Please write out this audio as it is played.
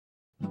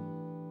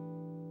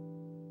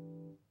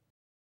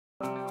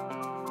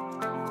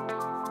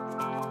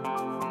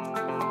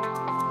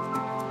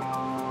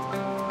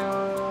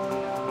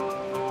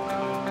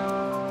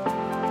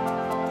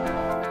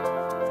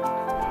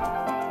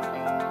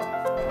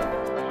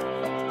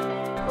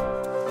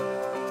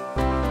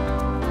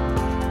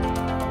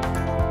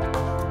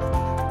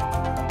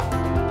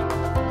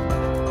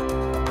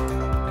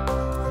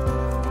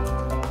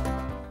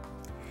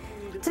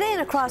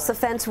Across the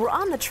Fence, we're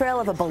on the trail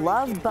of a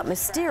beloved but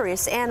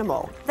mysterious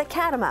animal, the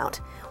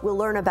catamount. We'll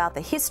learn about the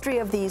history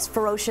of these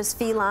ferocious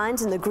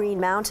felines in the Green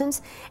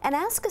Mountains and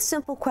ask a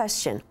simple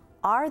question: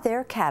 are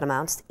there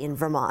catamounts in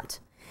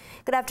Vermont?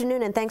 Good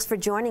afternoon and thanks for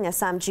joining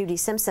us. I'm Judy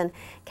Simpson.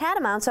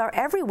 Catamounts are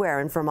everywhere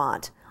in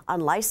Vermont, on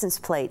license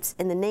plates,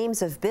 in the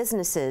names of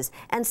businesses,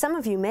 and some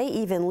of you may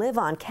even live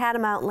on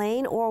Catamount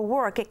Lane or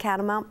work at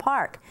Catamount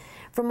Park.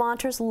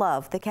 Vermonters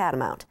love the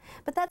catamount,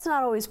 but that's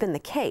not always been the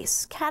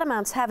case.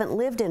 Catamounts haven't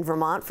lived in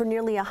Vermont for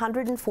nearly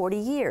 140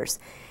 years,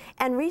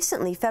 and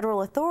recently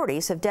federal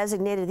authorities have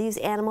designated these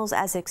animals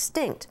as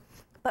extinct.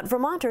 But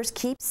Vermonters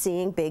keep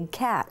seeing big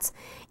cats.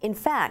 In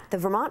fact, the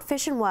Vermont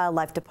Fish and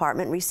Wildlife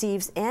Department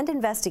receives and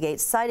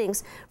investigates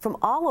sightings from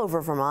all over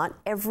Vermont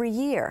every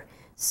year.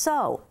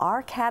 So,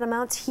 are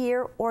catamounts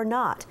here or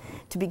not?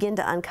 To begin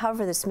to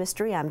uncover this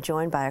mystery, I'm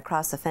joined by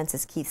Across the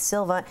Fence's Keith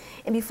Silva.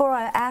 And before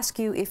I ask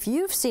you if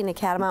you've seen a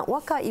catamount,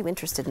 what got you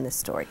interested in this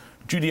story?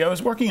 Judy, I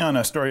was working on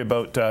a story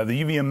about the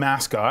UVM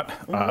mascot,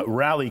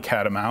 Rally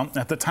Catamount.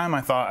 At the time,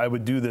 I thought I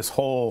would do this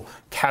whole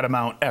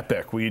catamount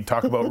epic. We'd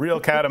talk about real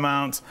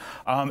catamounts.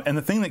 And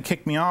the thing that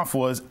kicked me off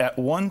was, at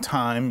one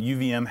time,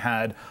 UVM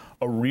had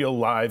a real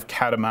live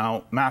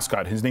catamount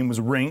mascot. His name was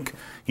Rink.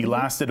 He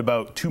lasted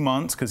about 2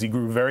 months because he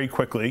grew very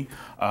quickly,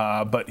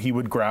 but he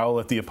would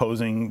growl at the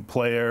opposing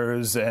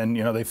players, and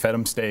they fed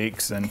him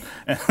steaks and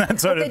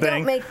that sort of thing. They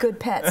don't make good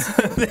pets.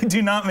 They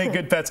do not make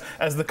good pets,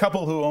 as the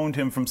couple who owned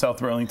him from South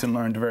Burlington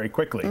learned very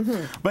quickly.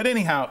 But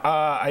anyhow,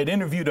 I'd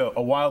interviewed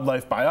a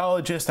wildlife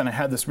biologist, and I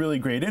had this really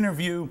great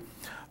interview.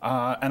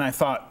 And I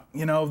thought,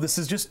 this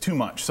is just too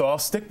much. So I'll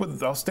stick with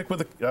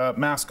the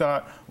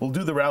mascot. We'll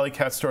do the Rally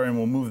Cat story, and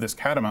we'll move this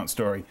catamount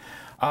story.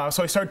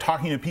 So I started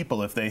talking to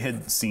people if they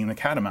had seen the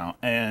catamount,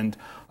 and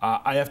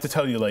I have to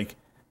tell you,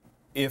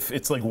 if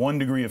it's like 1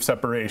 degree of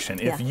separation.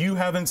 Yeah. If you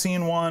haven't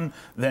seen one,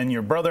 then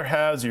your brother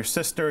has, your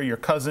sister, your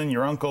cousin,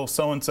 your uncle,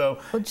 so-and-so.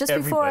 Well, just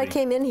before I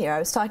came in here, I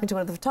was talking to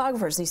one of the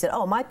photographers, and he said,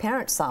 "Oh, my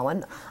parents saw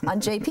one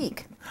on Jay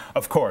Peak."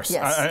 Of course.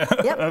 Yes.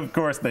 Yep. Of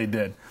course they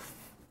did.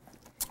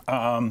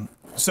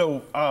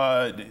 So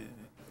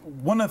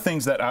one of the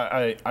things that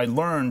I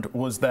learned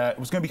was that it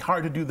was going to be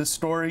hard to do this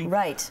story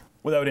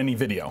without any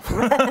video.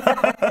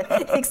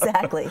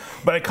 Exactly.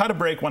 But I caught a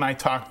break when I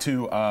talked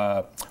to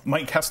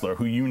Mike Kessler,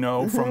 who you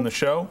know from the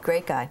show.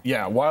 Great guy.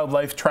 Yeah,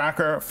 wildlife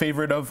tracker,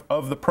 favorite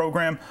of the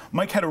program.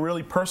 Mike had a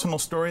really personal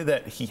story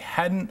that he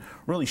hadn't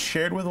really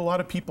shared with a lot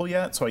of people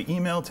yet. So I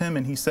emailed him,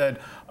 and he said,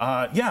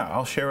 yeah,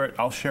 I'll share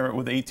it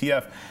with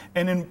ATF.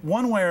 And in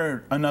one way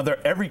or another,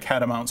 every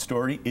catamount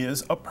story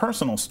is a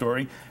personal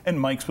story,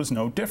 and Mike's was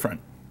no different.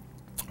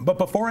 But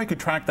before I could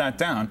track that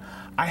down,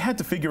 I had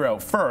to figure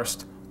out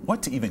first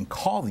what to even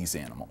call these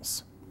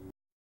animals.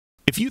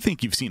 If you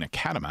think you've seen a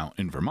catamount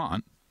in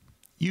Vermont,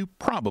 you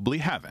probably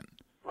haven't.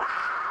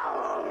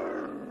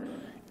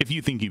 If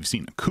you think you've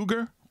seen a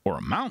cougar or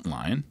a mountain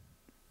lion,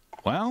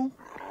 well,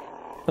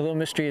 a little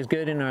mystery is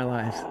good in our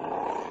lives.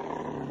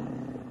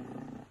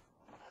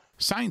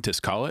 Scientists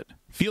call it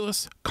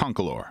Felis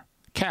concolor,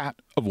 cat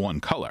of one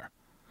color.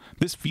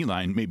 This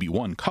feline may be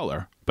one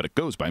color, but it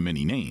goes by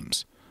many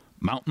names: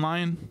 mountain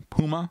lion,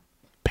 puma,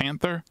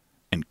 panther,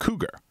 and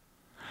cougar.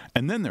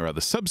 And then there are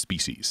the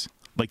subspecies,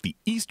 like the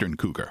eastern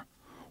cougar,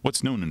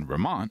 what's known in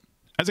Vermont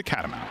as a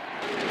catamount.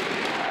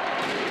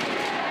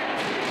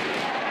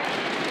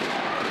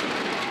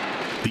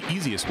 The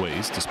easiest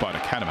ways to spot a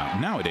catamount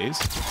nowadays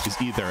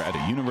is either at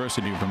a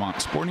University of Vermont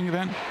sporting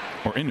event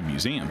or in a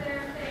museum.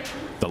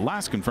 The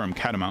last confirmed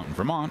catamount in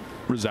Vermont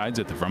resides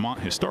at the Vermont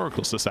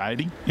Historical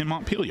Society in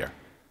Montpelier.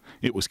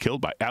 It was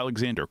killed by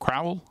Alexander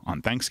Crowell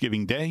on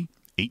Thanksgiving Day,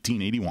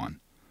 1881.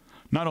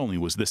 Not only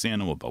was this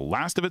animal the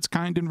last of its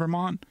kind in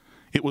Vermont,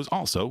 it was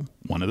also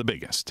one of the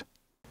biggest.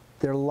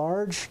 They're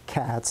large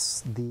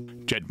cats.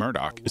 Jed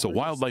Murdoch is a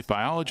wildlife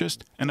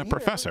biologist and a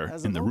professor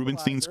in the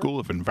Rubenstein School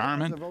of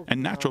Environment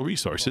and Natural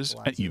Resources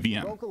at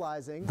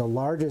UVM. The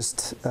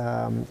largest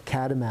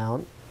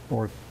catamount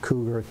or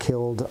cougar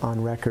killed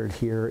on record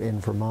here in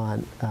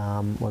Vermont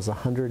was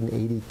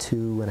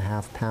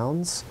 182.5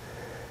 pounds.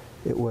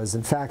 It was,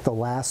 in fact, the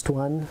last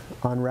one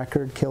on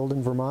record killed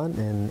in Vermont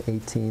in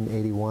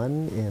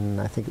 1881 in,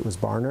 I think it was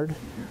Barnard,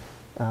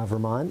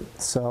 Vermont.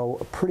 So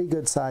a pretty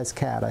good sized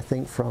cat. I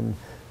think from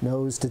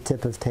nose to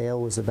tip of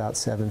tail was about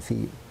 7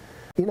 feet.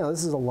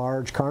 This is a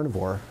large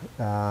carnivore,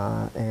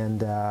 and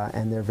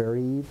they're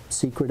very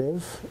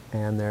secretive,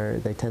 and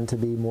they tend to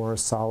be more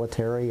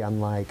solitary,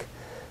 unlike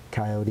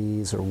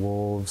coyotes or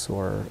wolves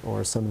or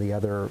some of the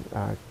other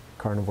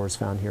carnivores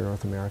found here in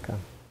North America.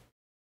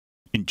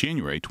 In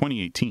January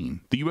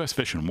 2018, the U.S.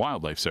 Fish and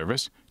Wildlife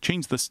Service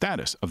changed the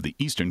status of the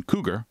eastern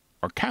cougar,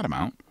 or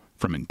catamount,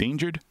 from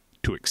endangered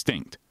to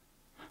extinct.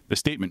 The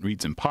statement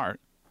reads in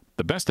part,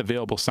 "The best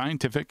available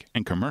scientific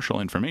and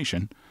commercial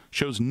information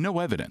shows no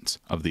evidence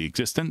of the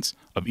existence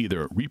of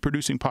either a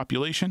reproducing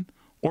population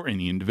or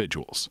any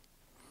individuals."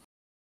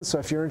 So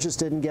if you're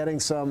interested in getting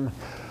some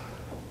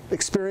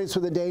experience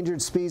with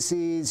endangered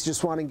species,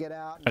 just want to get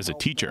out. As a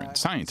teacher and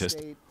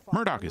scientist,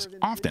 Murdoch is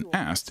often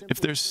asked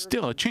if there's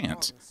still a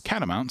chance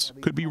catamounts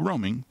could be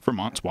roaming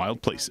Vermont's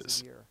wild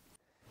places.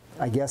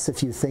 I guess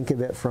if you think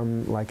of it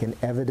from like an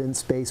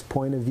evidence-based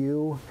point of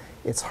view,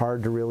 it's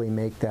hard to really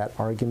make that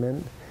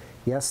argument.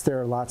 Yes,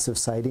 there are lots of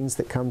sightings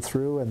that come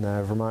through, and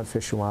the Vermont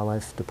Fish and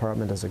Wildlife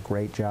Department does a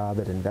great job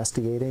at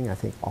investigating, I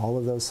think, all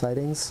of those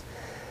sightings.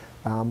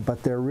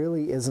 But there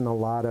really isn't a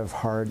lot of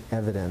hard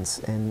evidence,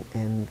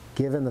 and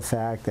given the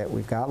fact that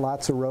we've got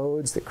lots of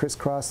roads that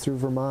crisscross through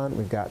Vermont,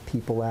 we've got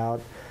people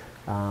out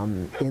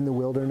in the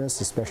wilderness,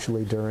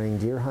 especially during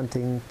deer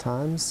hunting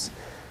times.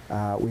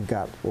 We've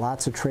got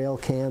lots of trail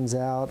cams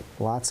out,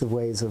 lots of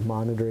ways of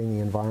monitoring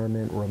the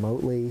environment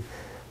remotely.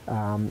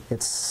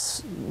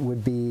 It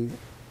would be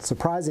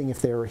surprising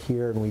if they were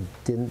here and we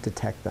didn't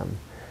detect them.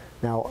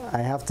 Now, I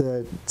have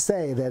to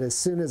say that as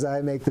soon as I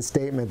make the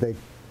statement that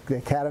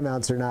the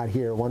catamounts are not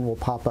here, one will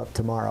pop up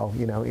tomorrow,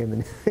 you know, in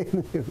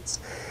the news.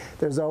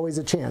 There's always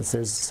a chance.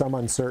 There's some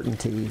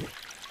uncertainty.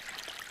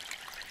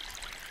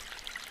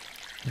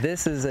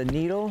 This is a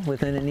needle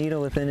within a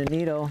needle within a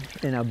needle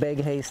in a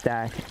big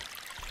haystack.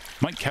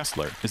 Mike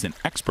Kessler is an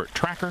expert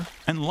tracker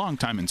and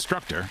longtime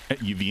instructor at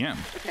UVM.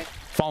 Okay.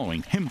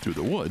 Following him through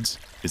the woods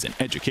is an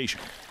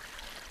education.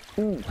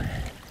 Ooh,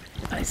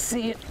 I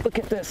see it. Look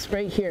at this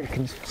right here. You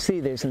can see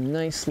there's a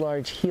nice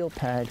large heel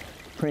pad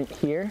print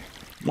here.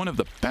 One of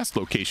the best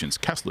locations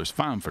Kessler's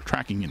found for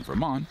tracking in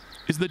Vermont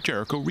is the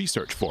Jericho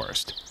Research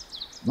Forest.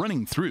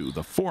 Running through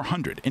the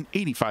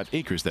 485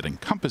 acres that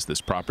encompass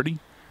this property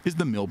is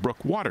the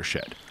Millbrook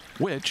watershed,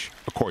 which,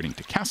 according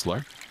to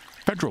Kessler,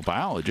 federal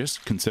biologists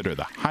consider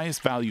the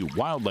highest value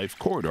wildlife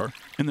corridor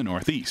in the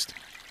Northeast.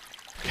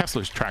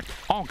 Kessler's tracked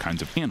all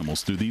kinds of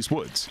animals through these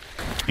woods,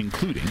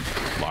 including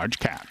large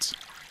cats.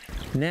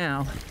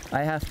 Now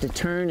I have to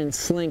turn and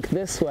slink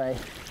this way.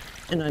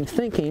 And I'm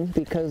thinking,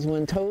 because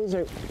when toes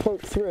are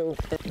poked through,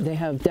 they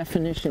have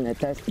definition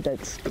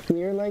that's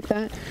clear like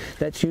that.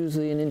 That's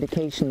usually an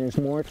indication there's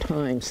more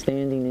time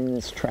standing in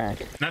this track.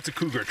 That's a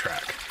cougar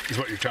track, is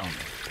what you're telling me.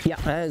 Yeah,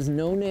 that has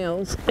no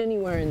nails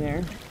anywhere in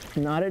there.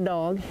 Not a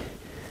dog,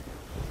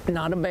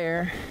 not a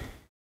bear.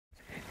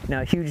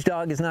 Now, a huge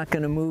dog is not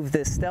going to move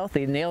this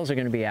stealthy. The nails are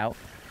going to be out.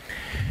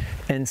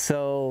 And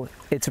so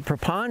it's a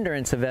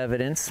preponderance of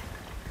evidence.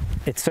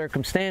 It's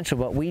circumstantial,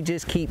 but we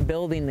just keep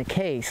building the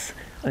case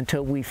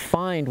until we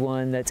find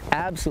one that's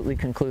absolutely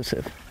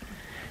conclusive.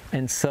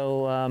 And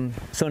so,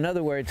 so in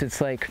other words,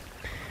 it's like,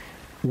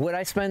 would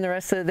I spend the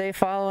rest of the day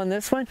following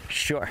this one?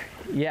 Sure.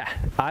 Yeah,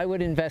 I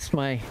would invest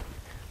my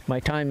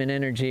time and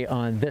energy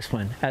on this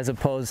one, as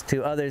opposed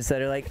to others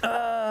that are like,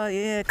 oh,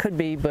 yeah, it could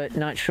be, but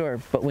not sure.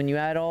 But when you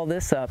add all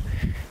this up,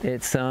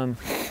 it's,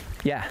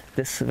 yeah,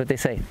 this is what they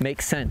say,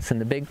 makes sense in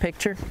the big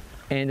picture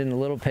and in the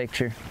little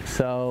picture,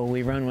 so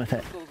we run with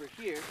it.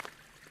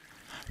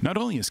 Not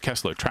only has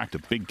Kessler tracked a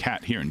big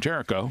cat here in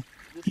Jericho,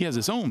 he has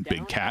his own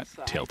big cat,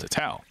 tail to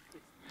tail.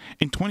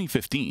 In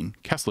 2015,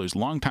 Kessler's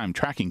longtime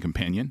tracking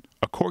companion,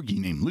 a corgi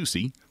named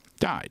Lucy,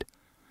 died.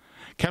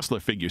 Kessler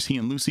figures he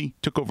and Lucy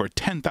took over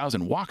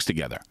 10,000 walks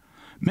together,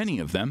 many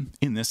of them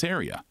in this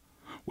area,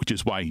 which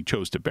is why he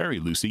chose to bury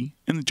Lucy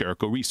in the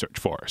Jericho Research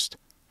Forest.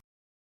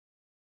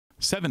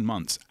 7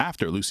 months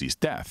after Lucy's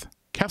death,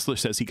 Kessler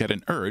says he got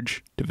an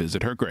urge to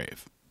visit her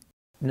grave.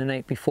 The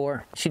night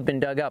before, she'd been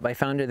dug up. I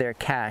found her there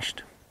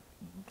cached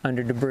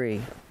under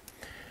debris,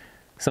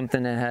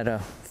 something that had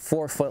a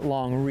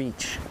 4-foot-long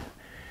reach.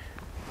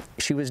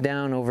 She was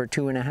down over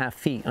 2.5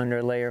 feet under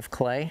a layer of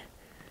clay.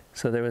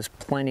 So there was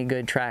plenty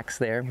good tracks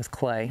there with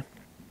clay.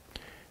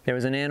 There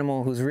was an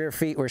animal whose rear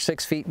feet were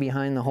 6 feet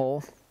behind the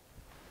hole.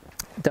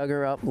 Dug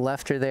her up,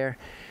 left her there,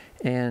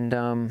 and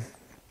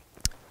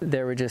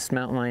there were just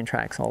mountain lion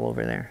tracks all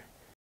over there.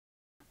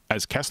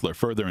 As Kessler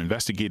further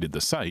investigated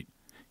the site,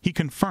 he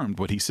confirmed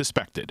what he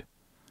suspected.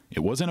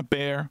 It wasn't a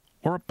bear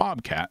or a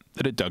bobcat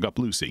that had dug up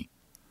Lucy.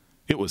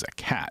 It was a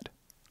cat,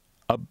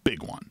 a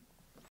big one.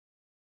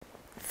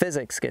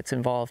 Physics gets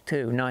involved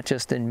too, not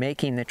just in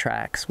making the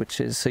tracks,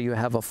 which is so you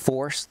have a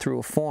force through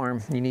a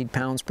form. You need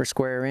pounds per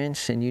square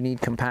inch and you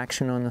need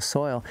compaction on the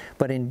soil.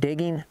 But in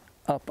digging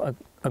up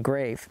a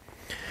grave,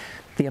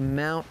 the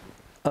amount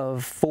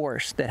of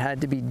force that had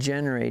to be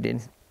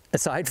generated,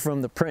 aside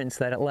from the prints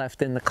that it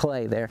left in the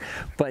clay there,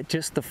 but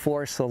just the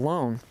force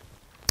alone,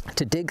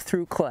 to dig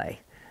through clay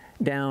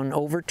down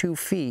over 2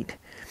 feet,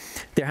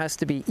 there has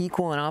to be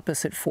equal and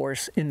opposite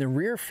force in the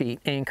rear feet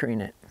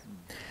anchoring it.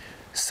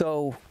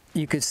 So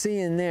you could see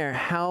in there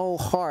how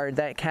hard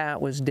that cat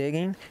was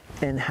digging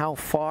and how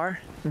far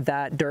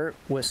that dirt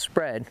was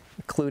spread,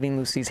 including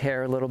Lucy's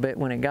hair a little bit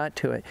when it got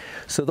to it.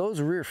 So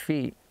those rear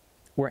feet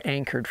were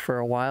anchored for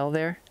a while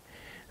there.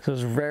 So it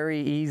was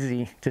very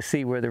easy to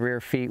see where the rear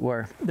feet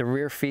were. The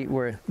rear feet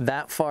were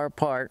that far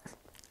apart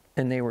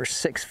and they were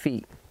 6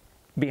 feet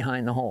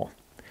behind the hole.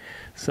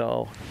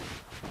 So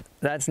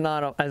that's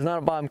not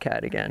a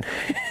bobcat again.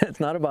 It's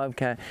not a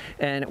bobcat,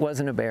 and it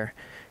wasn't a bear,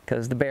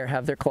 because the bear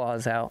have their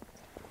claws out,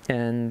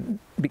 and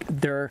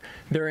their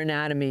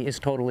anatomy is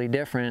totally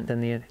different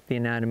than the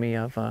anatomy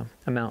of a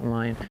mountain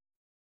lion.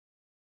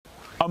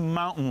 A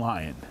mountain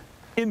lion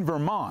in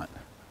Vermont.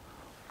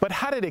 But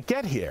how did it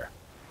get here?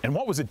 And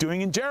what was it doing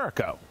in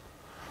Jericho?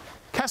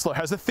 Kessler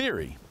has a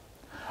theory.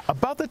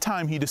 About the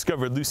time he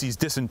discovered Lucy's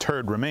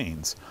disinterred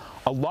remains,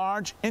 a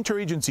large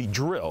interagency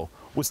drill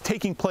was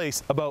taking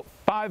place about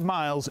 5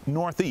 miles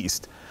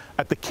northeast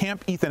at the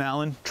Camp Ethan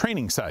Allen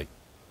training site.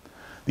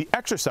 The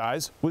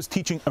exercise was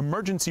teaching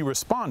emergency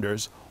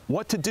responders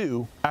what to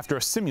do after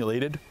a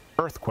simulated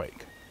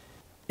earthquake.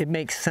 It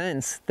makes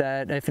sense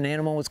that if an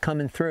animal was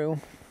coming through,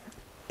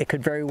 it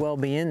could very well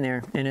be in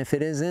there, and if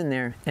it is in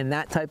there and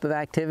that type of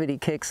activity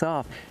kicks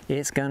off,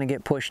 it's going to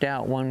get pushed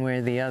out one way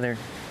or the other.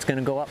 It's going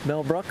to go up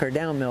Millbrook or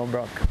down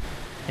Millbrook,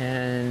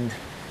 and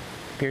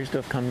appears to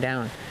have come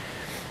down.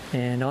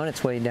 And on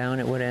its way down,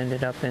 it would have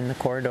ended up in the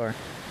corridor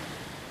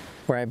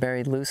where I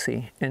buried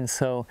Lucy. And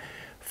so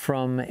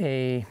from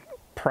a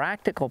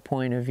practical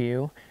point of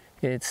view,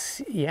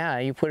 it's, yeah,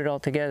 you put it all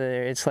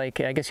together, it's like,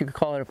 I guess you could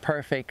call it a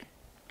perfect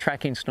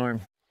tracking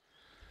storm.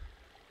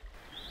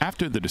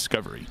 After the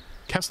discovery,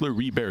 Kessler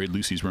reburied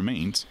Lucy's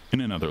remains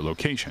in another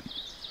location.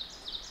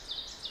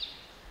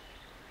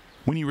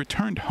 When he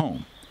returned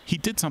home, he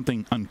did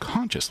something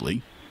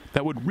unconsciously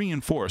that would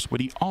reinforce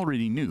what he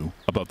already knew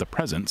about the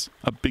presence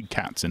of big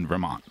cats in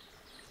Vermont.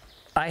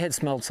 I had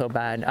smelled so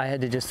bad, I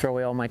had to just throw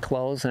away all my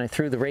clothes, and I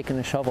threw the rake and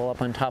the shovel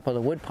up on top of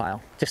the wood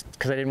pile, just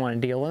because I didn't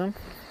want to deal with them.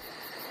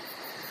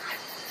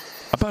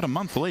 About a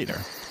month later,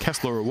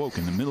 Kessler awoke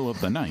in the middle of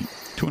the night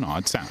to an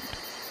odd sound.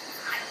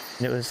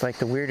 It was like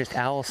the weirdest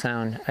owl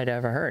sound I'd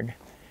ever heard.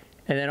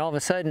 And then all of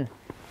a sudden,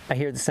 I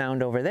hear the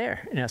sound over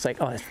there. And I was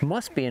like, oh, it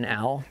must be an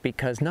owl,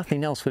 because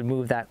nothing else would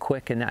move that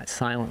quick and that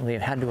silently.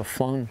 It had to have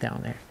flown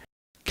down there.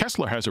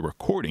 Kessler has a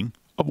recording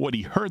of what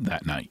he heard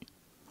that night,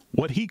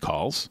 what he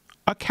calls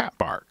a cat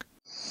bark.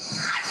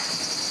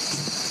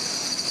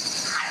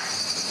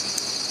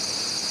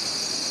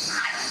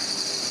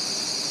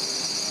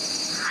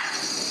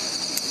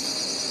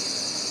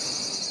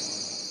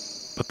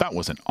 But that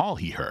wasn't all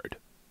he heard.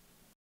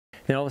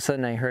 Then all of a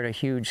sudden I heard a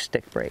huge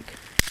stick break.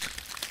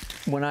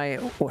 When I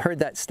heard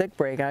that stick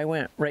break, I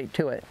went right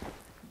to it.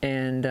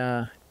 And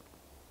to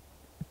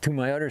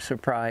my utter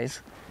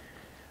surprise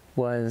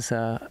was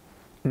a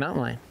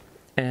mountain lion.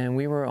 And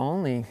we were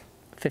only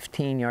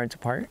 15 yards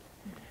apart,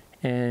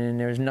 and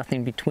there was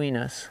nothing between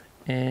us.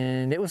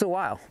 And it was a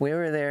while. We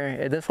were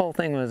there, this whole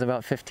thing was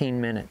about 15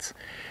 minutes.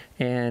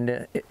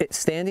 And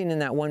standing in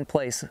that one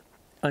place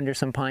under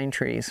some pine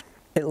trees,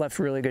 it left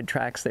really good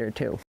tracks there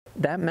too.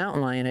 That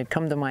mountain lion had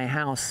come to my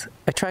house,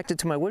 attracted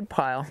to my wood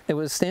pile. It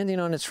was standing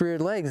on its rear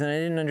legs, and I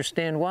didn't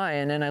understand why.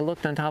 And then I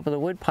looked on top of the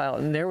wood pile,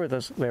 and there was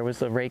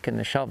the rake and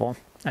the shovel.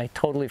 I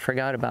totally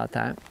forgot about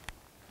that.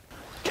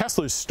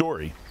 Kessler's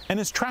story and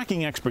his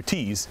tracking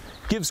expertise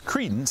gives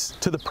credence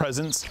to the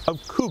presence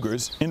of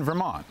cougars in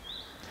Vermont.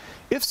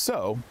 If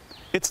so,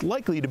 it's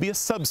likely to be a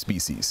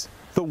subspecies,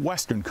 the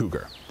western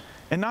cougar,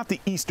 and not the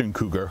eastern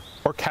cougar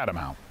or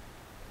catamount.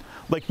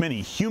 Like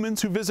many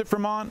humans who visit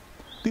Vermont,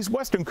 these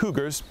western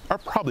cougars are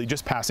probably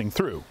just passing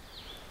through,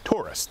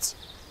 tourists.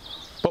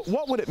 But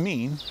what would it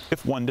mean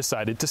if one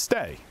decided to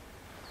stay?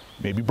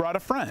 Maybe brought a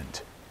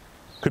friend.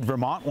 Could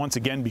Vermont once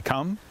again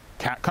become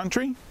cat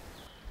country?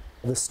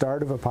 The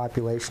start of a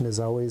population is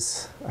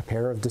always a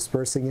pair of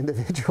dispersing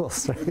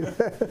individuals,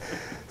 right?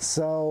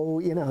 So,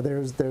 you know,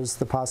 there's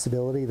the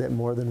possibility that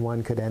more than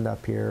one could end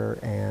up here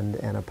and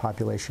a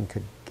population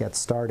could get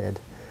started.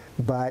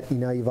 But, you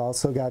know, you've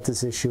also got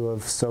this issue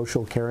of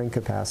social carrying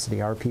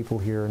capacity. Are people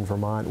here in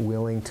Vermont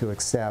willing to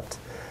accept,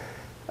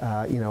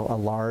 you know, a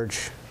large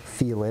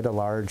felid, a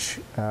large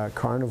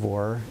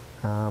carnivore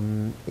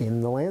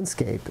in the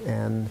landscape?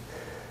 And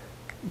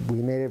we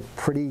made it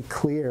pretty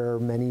clear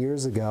many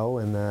years ago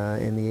in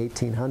the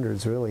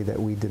 1800s, really, that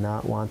we did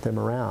not want them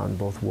around.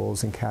 Both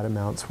wolves and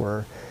catamounts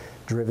were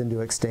driven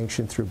to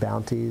extinction through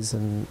bounties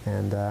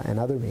and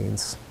other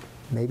means.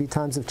 Maybe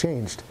times have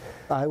changed.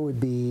 I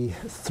would be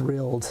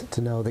thrilled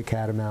to know that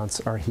catamounts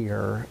are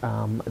here.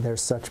 They're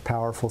such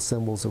powerful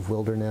symbols of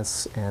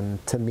wilderness,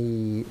 and to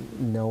me,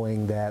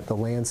 knowing that the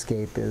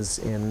landscape is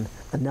in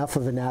enough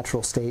of a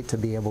natural state to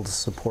be able to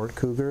support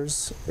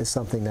cougars is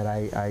something that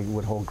I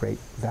would hold great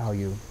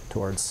value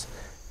towards.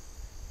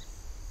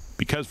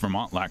 Because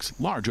Vermont lacks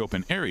large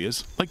open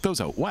areas like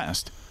those out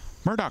west,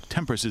 Murdoch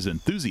tempers his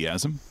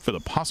enthusiasm for the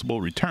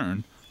possible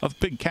return of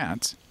big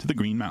cats to the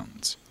Green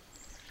Mountains.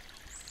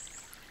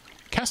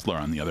 Kessler,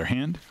 on the other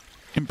hand,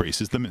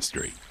 embraces the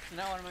mystery.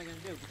 Now what am I going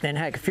to do? And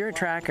heck, if you're a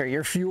tracker,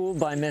 you're fueled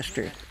by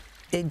mystery.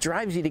 It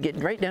drives you to get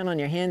right down on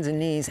your hands and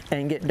knees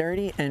and get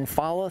dirty and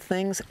follow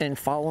things and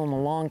follow them a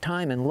long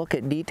time and look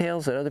at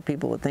details that other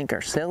people would think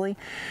are silly.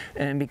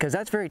 And because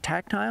that's very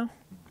tactile,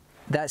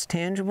 that's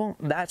tangible,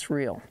 that's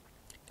real.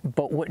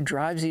 But what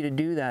drives you to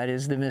do that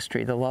is the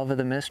mystery, the love of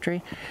the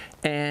mystery,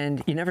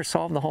 and you never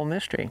solve the whole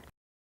mystery.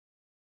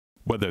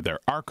 Whether there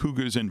are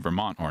cougars in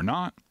Vermont or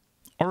not,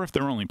 or if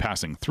they're only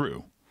passing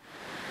through,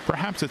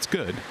 perhaps it's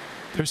good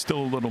there's still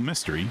a little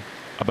mystery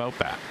about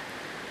that.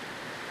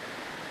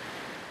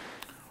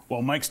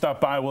 Well, Mike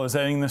stopped by while I was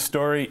editing this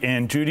story,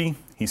 and Judy,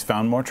 he's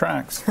found more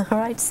tracks. All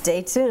right,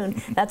 stay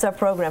tuned. That's our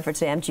program for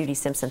today. I'm Judy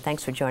Simpson.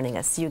 Thanks for joining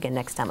us. See you again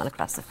next time on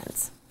Across the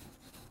Fence.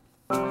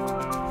 you.